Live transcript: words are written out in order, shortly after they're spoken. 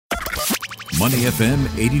Money FM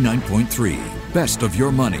 89.3. Best of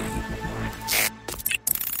your money.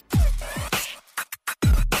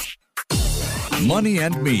 Money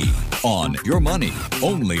and Me on Your Money,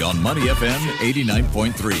 only on Money FM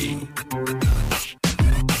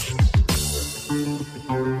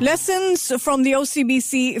 89.3. Lessons from the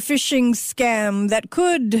OCBC phishing scam that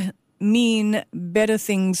could mean better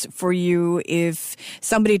things for you if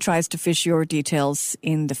somebody tries to phish your details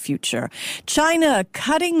in the future. China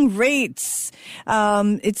cutting rates.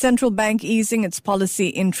 Its central bank easing its policy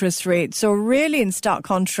interest rate. So really in stark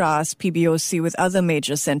contrast, PBOC with other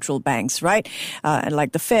major central banks, right?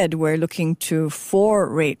 Like the Fed, we're looking to 4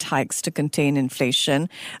 rate hikes to contain inflation.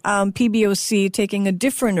 PBOC taking a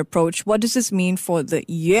different approach. What does this mean for the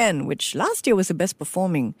yuan, which last year was the best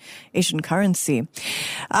performing Asian currency?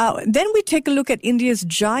 Then we take a look at India's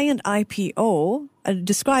giant IPO,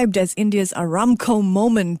 described as India's Aramco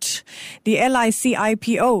moment. The LIC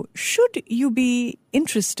IPO. Should you be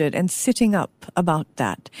interested and sitting up about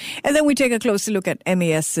that? And then we take a closer look at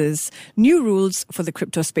MAS's new rules for the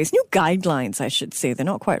crypto space. New guidelines, I should say. They're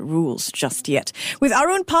not quite rules just yet. With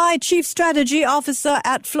Arun Pai, Chief Strategy Officer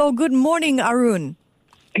at Flow. Good morning, Arun.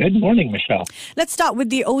 Good morning, Michelle. Let's start with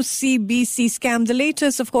the OCBC scam. The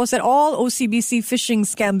latest, of course, that all OCBC phishing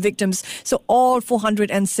scam victims, so all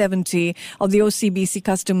 470 of the OCBC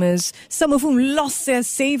customers, some of whom lost their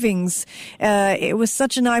savings. It was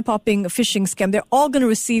such an eye-popping phishing scam. They're all going to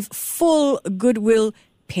receive full goodwill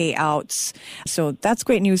payouts. So that's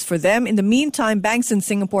great news for them. In the meantime, banks in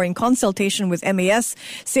Singapore, in consultation with MAS,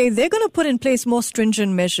 say they're going to put in place more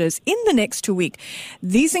stringent measures in the next 2 weeks.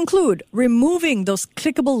 These include removing those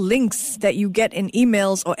clickable links that you get in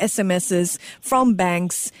emails or SMSs from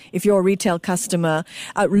banks if you're a retail customer,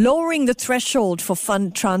 lowering the threshold for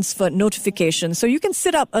fund transfer notifications. So you can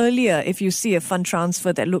sit up earlier if you see a fund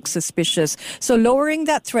transfer that looks suspicious. So lowering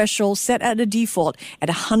that threshold set at a default at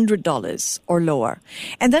 $100 or lower.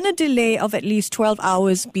 And then a delay of at least 12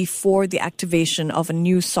 hours before the activation of a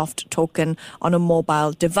new soft token on a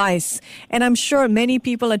mobile device. And I'm sure many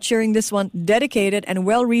people are cheering this one. Dedicated and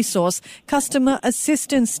well-resourced customer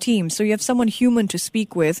assistance team. So you have someone human to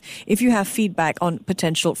speak with if you have feedback on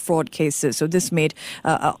potential fraud cases. So this made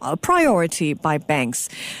a priority by banks.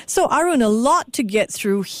 So Arun, a lot to get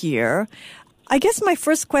through here. I guess my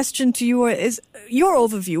first question to you is your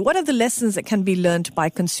overview. What are the lessons that can be learned by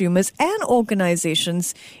consumers and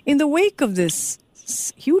organizations in the wake of this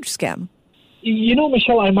huge scam? You know,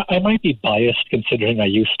 Michelle, I might be biased considering I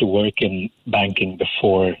used to work in banking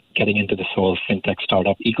before getting into this whole fintech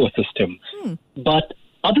startup ecosystem. But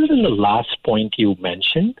other than the last point you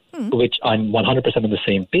mentioned, which I'm 100% on the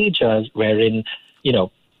same page as, wherein, you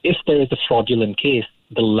know, if there is a fraudulent case,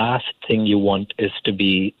 the last thing you want is to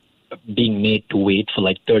be being made to wait for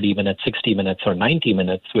like 30 minutes, 60 minutes, or 90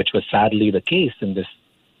 minutes, which was sadly the case in this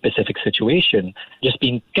specific situation, just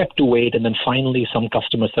being kept to wait, and then finally some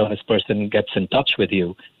customer service person gets in touch with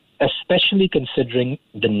you, especially considering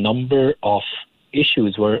the number of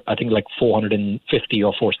issues were, I think, like 450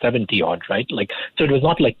 or 470 odd, right? Like, so it was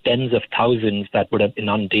not like tens of thousands that would have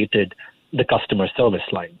inundated the customer service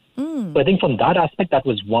line. So I think from that aspect, that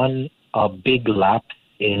was one big lapse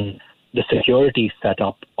in the security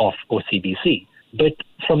setup of OCBC. But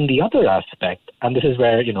from the other aspect, and this is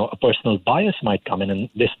where, you know, a personal bias might come in, and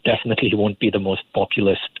this definitely won't be the most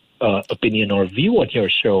populist opinion or view on your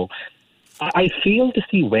show, I fail to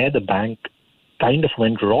see where the bank kind of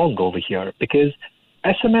went wrong over here, because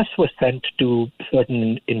SMS was sent to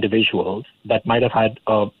certain individuals that might have had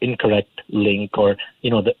an incorrect link, or, you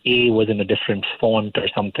know, the A was in a different font or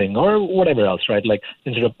something, or whatever else, right? Like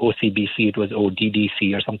instead of OCBC, it was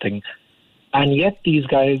ODDC or something. And yet these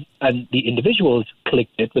guys and the individuals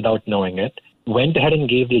clicked it without knowing it, went ahead and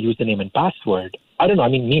gave their username and password. I don't know. I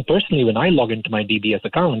mean, me personally, when I log into my DBS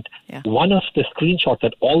account, one of the screenshots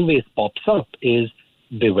that always pops up is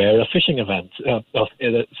beware of phishing events, of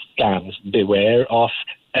scams, beware of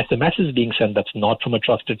SMSs being sent that's not from a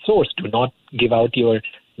trusted source, do not give out your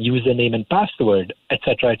username and password,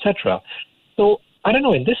 etc., etc. So I don't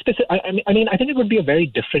know, in this specific, I mean, I think it would be a very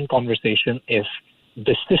different conversation if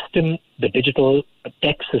the system, the digital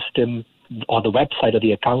tech system, or the website or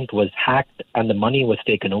the account was hacked and the money was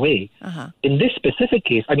taken away. In this specific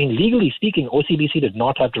case, I mean, legally speaking, OCBC did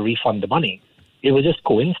not have to refund the money. It was just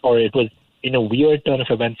coincidence, or it was, in a weird turn of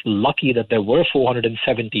events, lucky that there were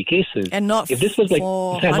 470 cases. And not if this was like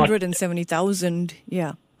 470,000.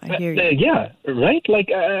 Yeah, I hear you. Yeah, right? Like,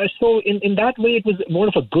 so in that way, it was more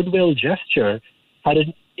of a goodwill gesture. Had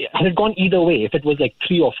it gone either way, if it was like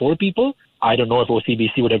 3 or 4 people, I don't know if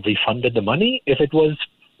OCBC would have refunded the money. If it was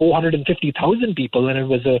 450,000 people and it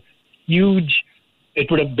was a huge it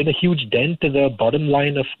would have been a huge dent to the bottom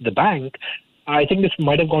line of the bank. I think this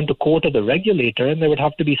might have gone to court or the regulator, and there would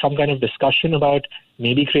have to be some kind of discussion about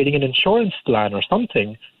maybe creating an insurance plan or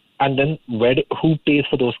something. And then who pays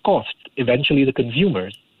for those costs? Eventually the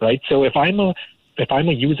consumers, right? So if I'm a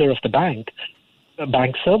user of the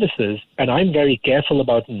bank services, and I'm very careful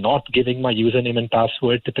about not giving my username and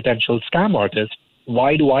password to potential scam artists,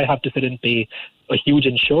 why do I have to sit and pay a huge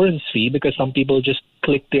insurance fee because some people just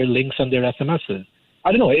click their links on their SMSs?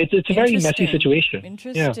 I don't know. It's a very messy situation.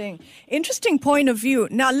 Interesting. Yeah. Interesting point of view.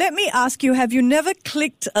 Now, let me ask you, have you never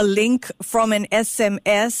clicked a link from an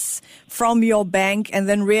SMS from your bank and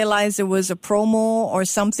then realized it was a promo or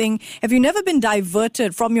something? Have you never been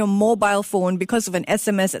diverted from your mobile phone because of an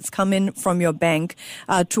SMS that's come in from your bank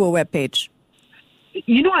to a web page?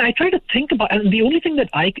 You know, I try to think about, and the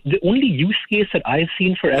only use case that I've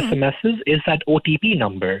seen for SMSs is that OTP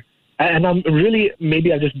number. And I'm really,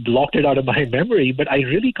 maybe I just blocked it out of my memory, but I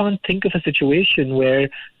really can't think of a situation where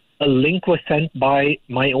a link was sent by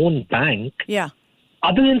my own bank,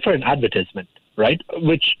 other than for an advertisement, right?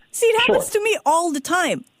 See, it happens to me all the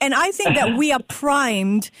time. And I think that we are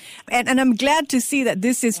primed, and I'm glad to see that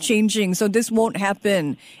this is changing, so this won't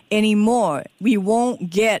happen anymore. We won't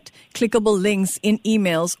get clickable links in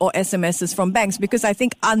emails or SMSs from banks, because I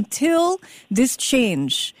think until this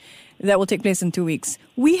change that will take place in 2 weeks,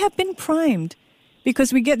 we have been primed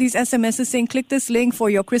because we get these SMSs saying, click this link for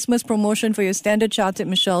your Christmas promotion for your Standard Chartered,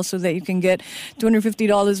 Michelle, so that you can get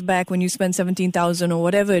 $250 back when you spend $17,000 or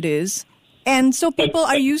whatever it is. And so people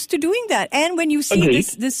are used to doing that. And when you see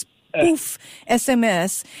this spoof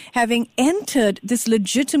SMS having entered this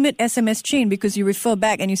legitimate SMS chain, because you refer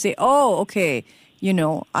back and you say, oh, okay,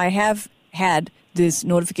 I have had this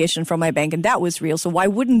notification from my bank and that was real, so why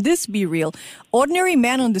wouldn't this be real? Ordinary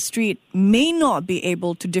man on the street may not be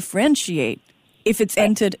able to differentiate if it's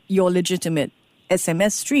entered your legitimate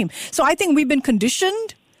SMS stream. So I think we've been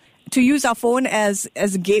conditioned to use our phone as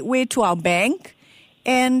a gateway to our bank,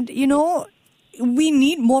 and we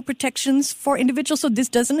need more protections for individuals so this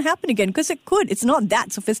doesn't happen again, because it could. It's not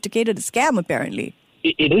that sophisticated a scam, apparently.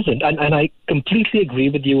 It isn't. And I completely agree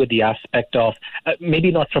with you with the aspect of maybe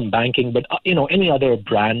not from banking, but, any other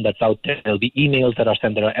brand that's out there. There'll be emails that are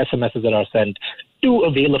sent, there are SMSs that are sent to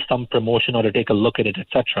avail of some promotion or to take a look at it,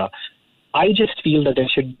 etc. I just feel that there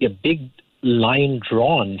should be a big line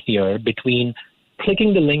drawn here between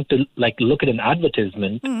clicking the link to look at an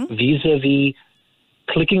advertisement vis-a-vis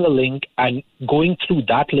clicking a link and going through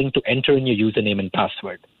that link to enter in your username and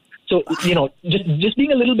password. So, just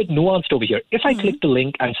being a little bit nuanced over here. If I clicked the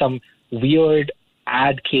link and some weird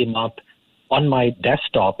ad came up on my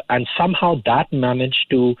desktop and somehow that managed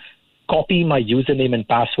to copy my username and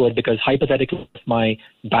password because hypothetically if my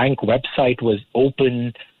bank website was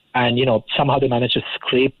open and, somehow they managed to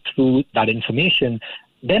scrape through that information,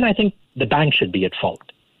 then I think the bank should be at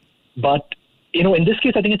fault. But, in this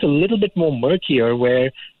case, I think it's a little bit more murkier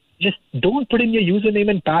where just don't put in your username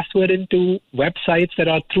and password into websites that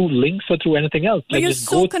are through links or through anything else. But you're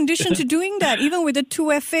so conditioned to doing that. Even with the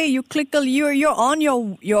 2FA, you click you're on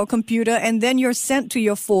your computer and then you're sent to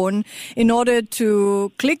your phone in order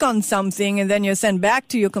to click on something and then you're sent back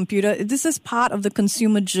to your computer. This is part of the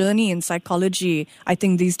consumer journey in psychology, I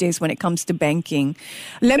think, these days when it comes to banking.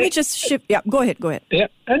 Let me just shift. Yeah, go ahead. Yeah,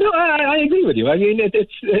 no, I agree with you. I mean,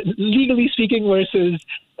 it's legally speaking versus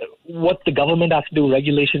what the government has to do,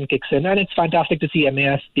 regulation kicks in, and it's fantastic to see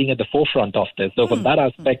MAS being at the forefront of this. So from that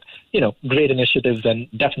aspect, great initiatives and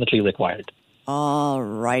definitely required. All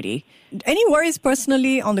righty. Any worries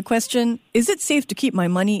personally on the question, is it safe to keep my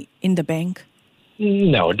money in the bank?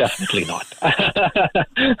 No, definitely not.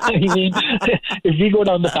 I mean, if we go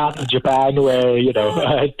down the path of Japan where,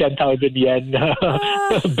 10,000 yen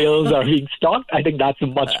bills are being stocked, I think that's a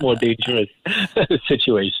much more dangerous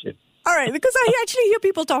situation. All right, because I actually hear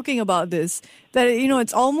people talking about this, that,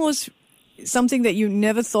 it's almost something that you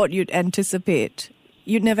never thought you'd anticipate.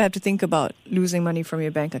 You'd never have to think about losing money from your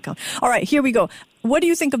bank account. All right, here we go. What do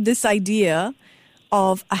you think of this idea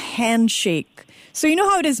of a handshake? So you know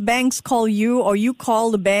how it is, banks call you or you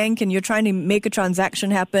call the bank and you're trying to make a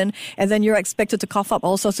transaction happen and then you're expected to cough up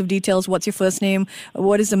all sorts of details. What's your first name?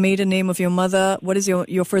 What is the maiden name of your mother? What is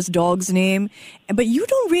your first dog's name? But you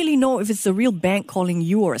don't really know if it's the real bank calling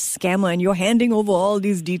you or a scammer, and you're handing over all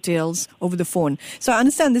these details over the phone. So I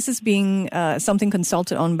understand this is being something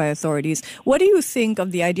consulted on by authorities. What do you think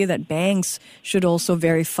of the idea that banks should also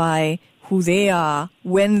verify who they are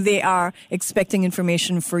when they are expecting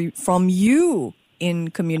information from you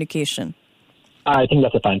in communication? I think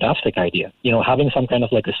that's a fantastic idea. Having some kind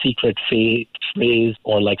of a secret phrase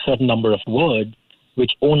or certain number of words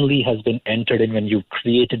which only has been entered in when you've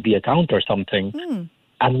created the account or something,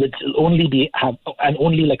 and which will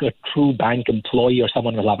only like a true bank employee or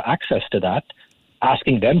someone will have access to that,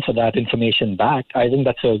 asking them for that information back. I think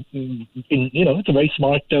that's it's a very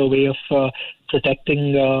smart way of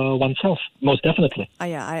protecting oneself, most definitely.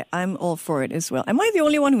 I'm all for it as well. Am I the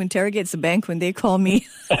only one who interrogates the bank when they call me?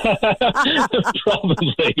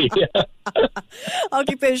 Probably, yeah.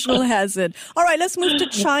 Occupational hazard. All right, let's move to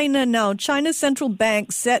China now. China's central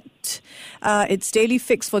bank set its daily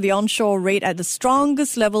fix for the onshore rate at the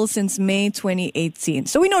strongest level since May 2018.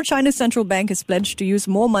 So we know China's central bank has pledged to use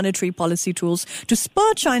more monetary policy tools to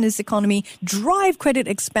spur China's economy, drive credit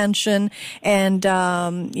expansion, and,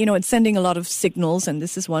 it's sending a lot of signals. And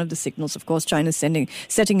this is one of the signals, of course. China's setting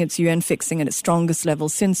its yuan fixing at its strongest level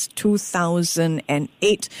since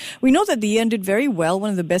 2008. We know that the yuan did very well,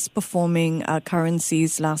 one of the best performing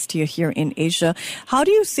currencies last year here in Asia. How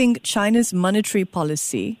do you think China's monetary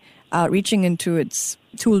policy, reaching into its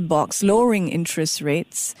toolbox, lowering interest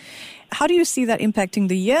rates, how do you see that impacting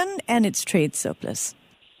the yen and its trade surplus?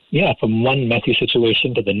 Yeah, from one messy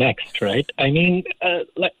situation to the next, right? I mean,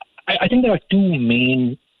 I think there are two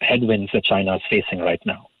main headwinds that China is facing right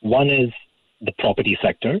now. One is the property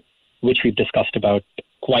sector, which we've discussed about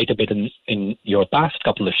quite a bit in your past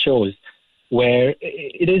couple of shows, where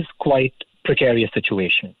it is quite precarious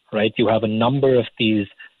situation, right? You have a number of these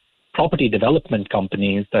property development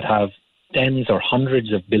companies that have tens or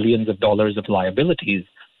hundreds of billions of dollars of liabilities,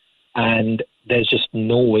 and there's just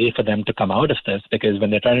no way for them to come out of this, because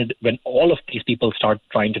when all of these people start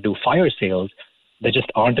trying to do fire sales, there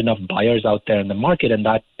just aren't enough buyers out there in the market, and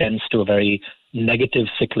that tends to a very negative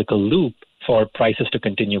cyclical loop for prices to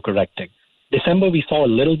continue correcting. December, we saw a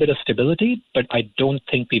little bit of stability, but I don't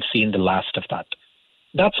think we've seen the last of that.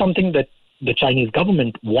 That's something that the Chinese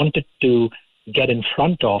government wanted to get in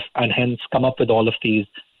front of, and hence come up with all of these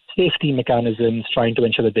safety mechanisms, trying to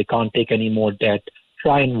ensure that they can't take any more debt,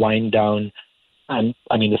 try and wind down. And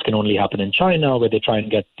I mean, this can only happen in China, where they try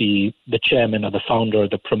and get the chairman or the founder or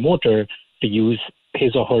the promoter to use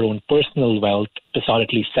his or her own personal wealth to start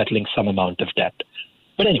at least settling some amount of debt.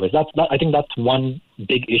 But anyways, I think that's one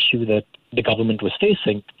big issue that the government was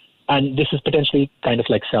facing. And this is potentially kind of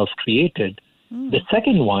like self-created. The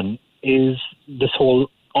second one is this whole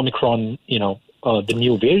Omicron, the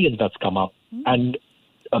new variant that's come up. And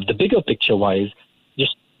the bigger picture-wise,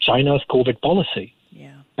 just China's COVID policy.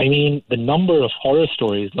 Yeah. I mean, the number of horror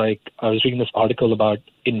stories, like I was reading this article about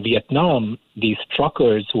in Vietnam, these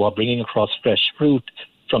truckers who are bringing across fresh fruit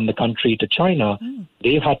from the country to China,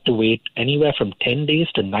 they've had to wait anywhere from 10 days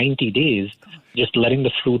to 90 days, just letting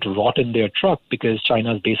the fruit rot in their truck because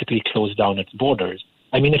China's basically closed down its borders.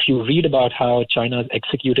 I mean, if you read about how China's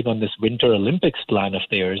executing on this Winter Olympics plan of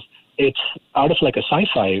theirs, it's out of like a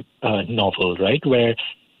sci-fi novel, right? Where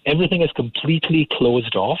everything is completely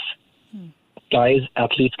closed off.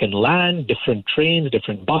 Athletes can land, different trains,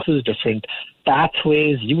 different buses, different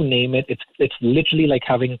pathways, you name it. It's literally like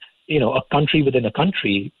having, a country within a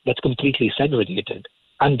country that's completely segregated.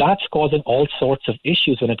 And that's causing all sorts of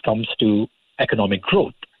issues when it comes to economic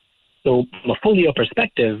growth. So from a full year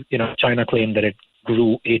perspective, China claimed that it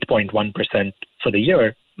grew 8.1% for the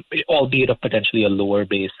year, albeit of potentially a lower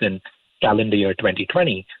base in calendar year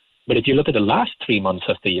 2020. But if you look at the last 3 months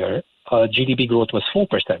of the year, GDP growth was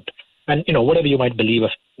 4%. And, whatever you might believe of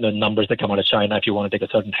the numbers that come out of China, if you want to take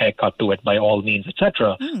a certain haircut to it, by all means,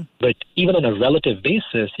 etc. But even on a relative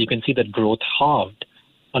basis, you can see that growth halved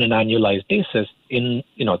on an annualized basis in,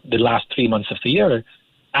 the last 3 months of the year.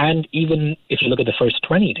 And even if you look at the first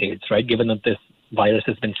 20 days, right, given that this virus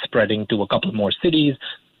has been spreading to a couple more cities,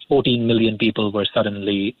 14 million people were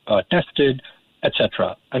suddenly tested,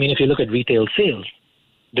 etc. I mean, if you look at retail sales,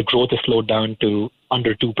 the growth has slowed down to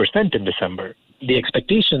under 2% in December. The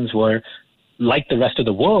expectations were, like the rest of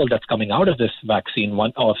the world that's coming out of this vaccine,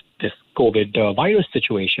 of this COVID virus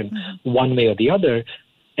situation, one way or the other,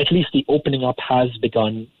 at least the opening up has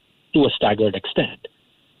begun to a staggered extent.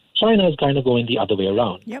 China is kind of going the other way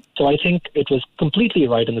around. Yep. So I think it was completely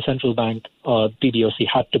right, and the central bank, PBOC,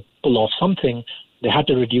 had to pull off something. They had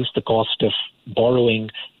to reduce the cost of borrowing,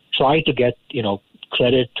 try to get,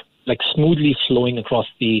 credit like smoothly flowing across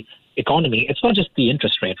the economy. It's not just the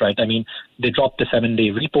interest rate, right? I mean, they dropped the 7-day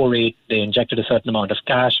repo rate, they injected a certain amount of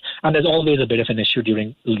cash, and there's always a bit of an issue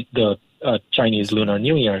during the Chinese Lunar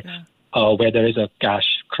New Year, where there is a cash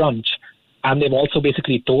crunch. And they've also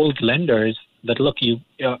basically told lenders that, look,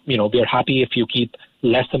 we're happy if you keep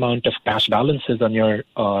less amount of cash balances on your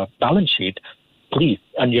balance sheet, please.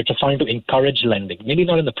 And you're just trying to encourage lending, maybe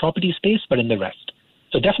not in the property space, but in the rest.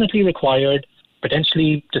 So definitely required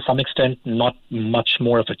potentially to some extent not much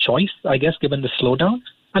more of a choice, I guess, given the slowdown.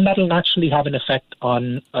 And that will naturally have an effect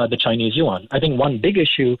on the Chinese yuan. I think one big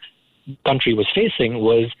issue the country was facing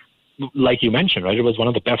was, like you mentioned, right? It was one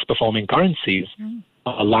of the best performing currencies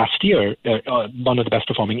last year, one of the best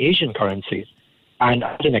performing Asian currencies. And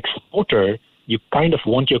as an exporter, you kind of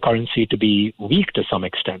want your currency to be weak to some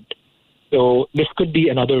extent. So this could be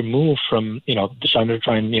another move from, the China to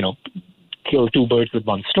try and, kill two birds with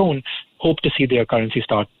one stone, hope to see their currency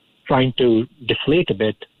start trying to deflate a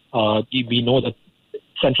bit. We know that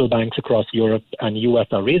central banks across Europe and US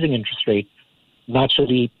are raising interest rates.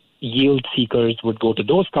 Naturally, yield seekers would go to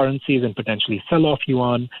those currencies and potentially sell off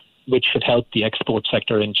yuan, which should help the export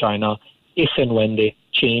sector in China if and when they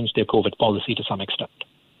change their COVID policy to some extent.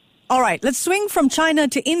 All right, let's swing from China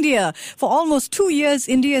to India. For almost 2 years,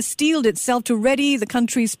 India steeled itself to ready the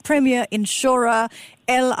country's premier insurer,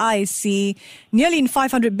 LIC. Nearly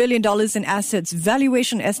 $500 billion in assets,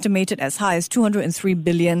 valuation estimated as high as $203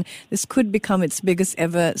 billion. This could become its biggest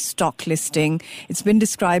ever stock listing. It's been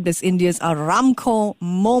described as India's Aramco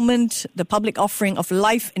moment, the public offering of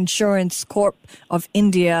Life Insurance Corp of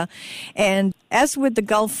India. And as with the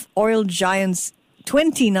Gulf oil giant's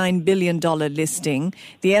 $29 billion listing,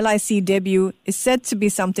 the LIC debut is said to be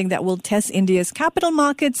something that will test India's capital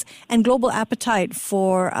markets and global appetite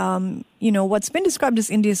for, what's been described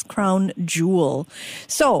as India's crown jewel.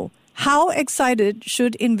 So, how excited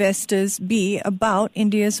should investors be about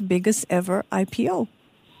India's biggest ever IPO?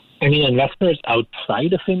 I mean, investors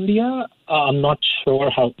outside of India, I'm not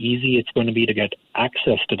sure how easy it's going to be to get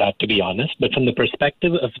access to that, to be honest. But from the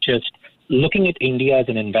perspective of just looking at India as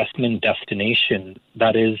an investment destination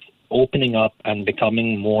that is opening up and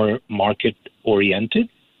becoming more market-oriented,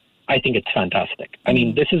 I think it's fantastic. I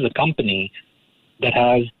mean, this is a company that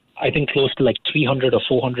has, I think, close to like 300 or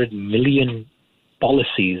 400 million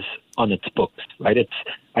policies on its books, right? It's,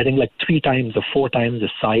 I think, like 3 times or 4 times the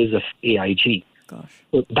size of AIG. Gosh.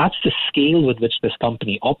 So that's the scale with which this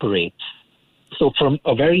company operates. So from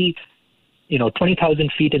a very,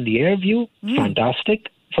 20,000 feet in the air view, fantastic.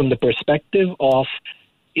 From the perspective of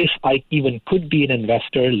if I even could be an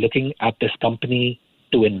investor looking at this company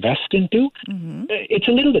to invest into, it's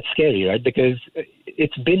a little bit scary, right? Because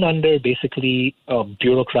it's been under basically a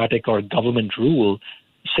bureaucratic or government rule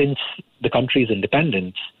since the country's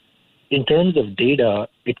independence. In terms of data,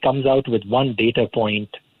 it comes out with one data point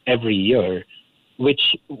every year,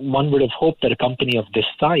 which one would have hoped that a company of this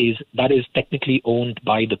size that is technically owned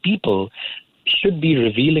by the people should be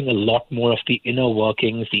revealing a lot more of the inner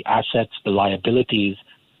workings, the assets, the liabilities,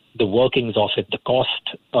 the workings of it, the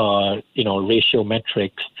cost, ratio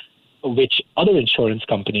metrics, which other insurance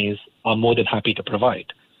companies are more than happy to provide.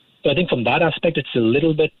 So I think from that aspect, it's a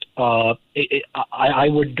little bit, I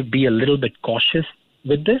would be a little bit cautious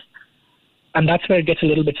with this. And that's where it gets a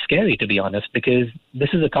little bit scary, to be honest, because this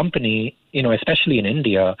is a company, especially in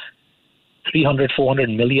India, 300, 400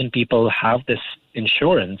 million people have this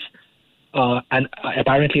insurance. And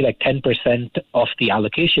apparently like 10% of the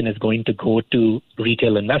allocation is going to go to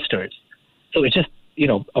retail investors. So it's just,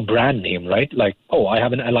 a brand name, right? Like, oh, I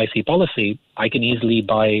have an LIC policy. I can easily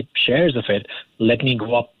buy shares of it. Let me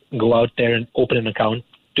go out there and open an account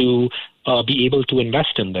to be able to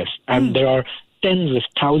invest in this. And there are tens of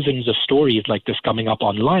thousands of stories like this coming up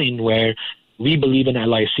online where we believe in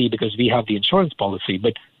LIC because we have the insurance policy.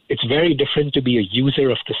 But it's very different to be a user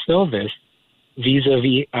of the service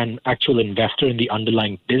vis-a-vis an actual investor in the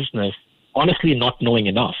underlying business, honestly not knowing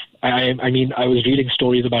enough. I mean, I was reading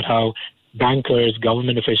stories about how bankers,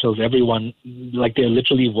 government officials, everyone, like they're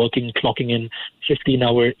literally working, clocking in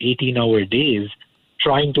 15-hour, 18-hour days,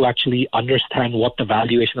 trying to actually understand what the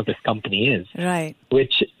valuation of this company is. Right.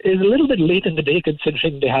 Which is a little bit late in the day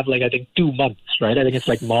considering they have I think 2 months, right? I think it's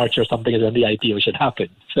like March or something is when the IPO should happen.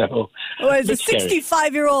 So it's a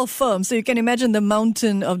 65-year-old firm, so you can imagine the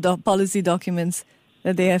mountain of the policy documents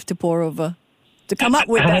that they have to pour over to come up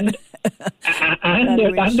with that. And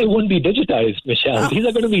they won't be digitized, Michelle. These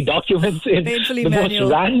are going to be documents in the manual.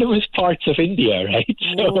 most randomest parts of India, right?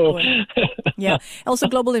 So, yeah. Also,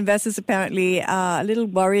 global investors apparently are a little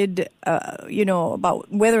worried,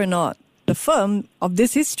 about whether or not the firm of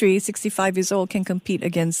this history, 65 years old, can compete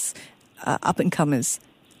against up-and-comers.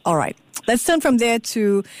 All right. Let's turn from there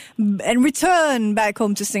and return back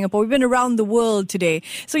home to Singapore. We've been around the world today.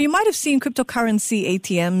 So you might have seen cryptocurrency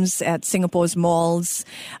ATMs at Singapore's malls.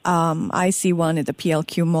 I see one at the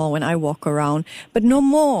PLQ mall when I walk around. But no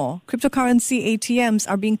more. Cryptocurrency ATMs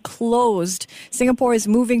are being closed. Singapore is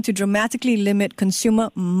moving to dramatically limit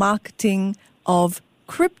consumer marketing of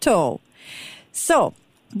crypto. So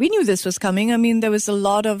We knew this was coming. I mean, there was a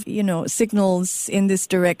lot of, signals in this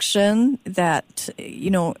direction that,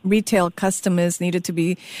 retail customers needed to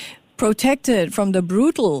be protected from the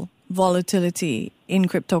brutal volatility in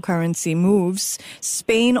cryptocurrency moves.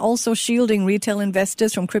 Spain also shielding retail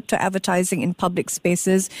investors from crypto advertising in public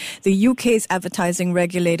spaces. The UK's advertising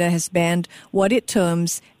regulator has banned what it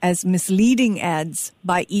terms as misleading ads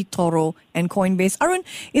by eToro and Coinbase. Arun,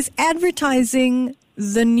 is advertising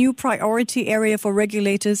the new priority area for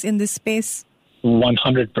regulators in this space?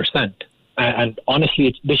 100%. And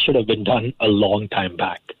honestly, this should have been done a long time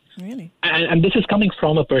back. Really? And this is coming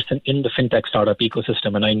from a person in the fintech startup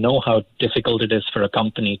ecosystem. And I know how difficult it is for a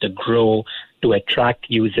company to grow, to attract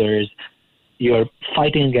users. You're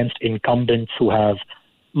fighting against incumbents who have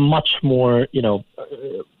much more,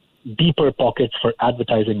 deeper pockets for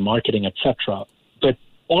advertising, marketing, etc. But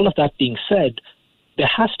all of that being said, there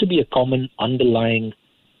has to be a common underlying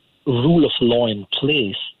rule of law in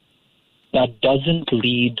place that doesn't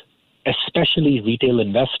lead, especially retail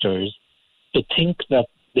investors, to think that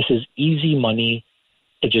this is easy money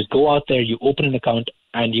to just go out there, you open an account,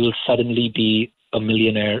 and you'll suddenly be a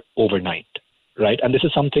millionaire overnight, right? And this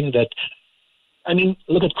is something that,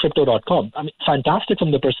 look at Crypto.com. Fantastic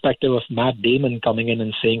from the perspective of Matt Damon coming in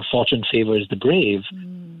and saying fortune favors the brave.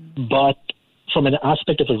 But from an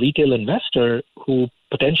aspect of a retail investor who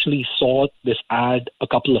potentially saw this ad a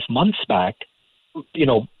couple of months back,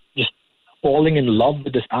 just falling in love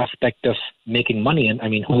with this aspect of making money, and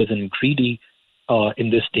who isn't greedy in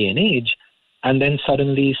this day and age, and then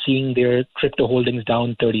suddenly seeing their crypto holdings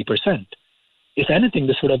down 30%. If anything,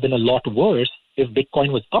 this would have been a lot worse if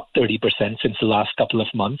Bitcoin was up 30% since the last couple of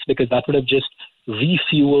months, because that would have just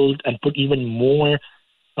refueled and put even more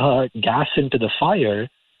gas into the fire,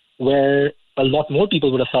 where a lot more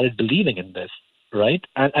people would have started believing in this, right?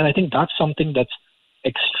 And I think that's something that's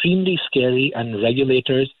extremely scary, and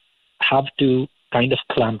regulators have to kind of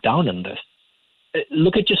clamp down on this.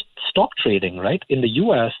 Look at just stock trading, right? In the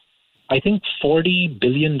U.S., I think $40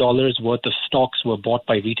 billion worth of stocks were bought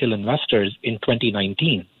by retail investors in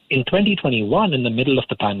 2019. In 2021, in the middle of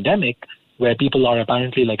the pandemic, where people are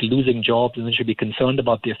apparently losing jobs and they should be concerned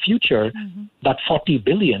about their future, that 40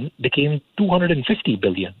 billion became 250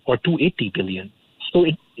 billion or 280 billion. So,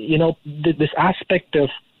 this aspect of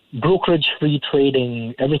brokerage-free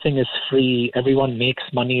trading, everything is free, everyone makes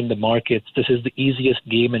money in the markets, this is the easiest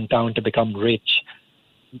game in town to become rich.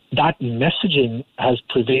 That messaging has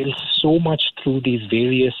prevailed so much through these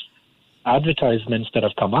various advertisements that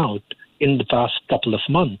have come out in the past couple of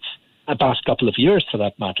months, past couple of years for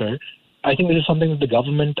that matter. I think this is something that the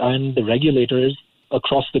government and the regulators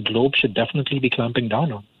across the globe should definitely be clamping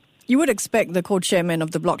down on. You would expect the co-chairman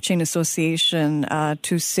of the Blockchain Association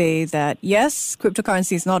to say that, yes,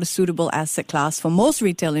 cryptocurrency is not a suitable asset class for most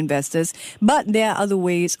retail investors, but there are other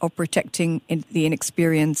ways of protecting the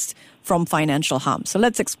inexperienced from financial harm. So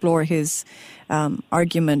let's explore his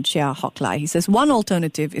argument, Chia Hock Lai. He says one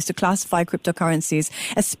alternative is to classify cryptocurrencies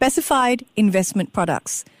as specified investment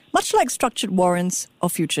products, much like structured warrants or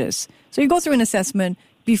futures. So you go through an assessment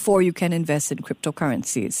before you can invest in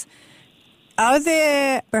cryptocurrencies. Are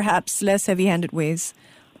there perhaps less heavy-handed ways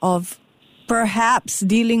of perhaps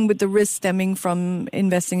dealing with the risk stemming from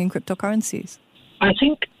investing in cryptocurrencies?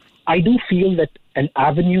 I do feel that an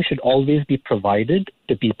avenue should always be provided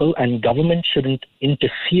to people, and government shouldn't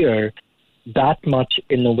interfere that much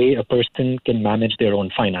in the way a person can manage their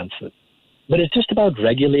own finances. But it's just about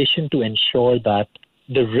regulation to ensure that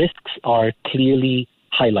the risks are clearly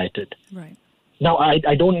highlighted. Right. Now,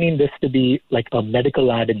 I don't mean this to be like a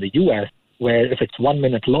medical ad in the U.S., where if it's 1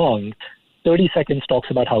 minute long, 30 seconds talks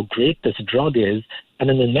about how great this drug is, and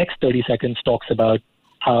then the next 30 seconds talks about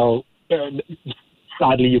how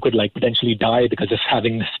sadly you could potentially die because of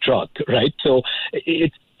having this drug, right? So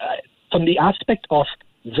it's from the aspect of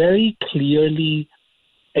very clearly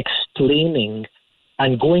explaining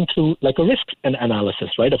and going through a risk analysis,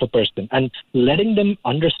 right, of a person, and letting them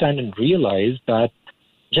understand and realize that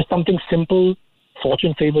just something simple,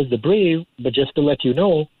 fortune favors the brave, but just to let you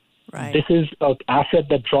know, right, this is an asset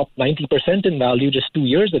that dropped 90% in value just 2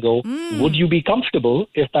 years ago. Would you be comfortable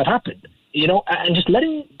if that happened? And just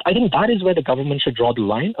I think that is where the government should draw the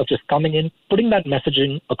line of just coming in, putting that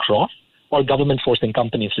messaging across, or government forcing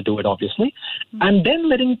companies to do it, obviously, and then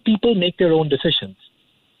letting people make their own decisions.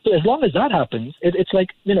 So as long as that happens, it's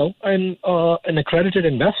like, an accredited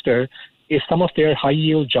investor, if some of their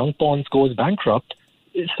high-yield junk bonds goes bankrupt,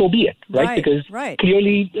 so be it, right? Because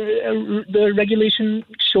clearly the regulation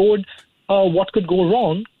showed what could go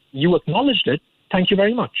wrong. You acknowledged it. Thank you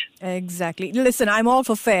very much. Exactly. Listen, I'm all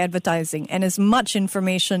for fair advertising and as much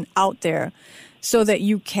information out there so that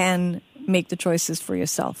you can make the choices for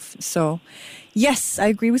yourself. So, yes, I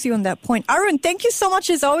agree with you on that point. Arun, thank you so much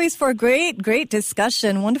as always for a great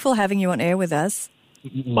discussion. Wonderful having you on air with us.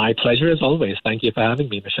 My pleasure as always. Thank you for having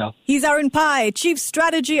me, Michelle. He's Arun Pai, Chief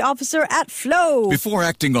Strategy Officer at Flow. Before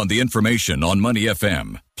acting on the information on Money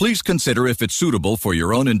FM, please consider if it's suitable for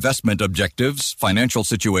your own investment objectives, financial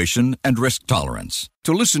situation, and risk tolerance.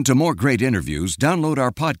 To listen to more great interviews, download our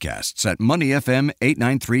podcasts at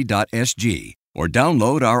moneyfm893.sg or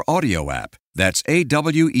download our audio app. That's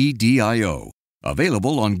AWEDIO.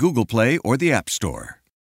 Available on Google Play or the App Store.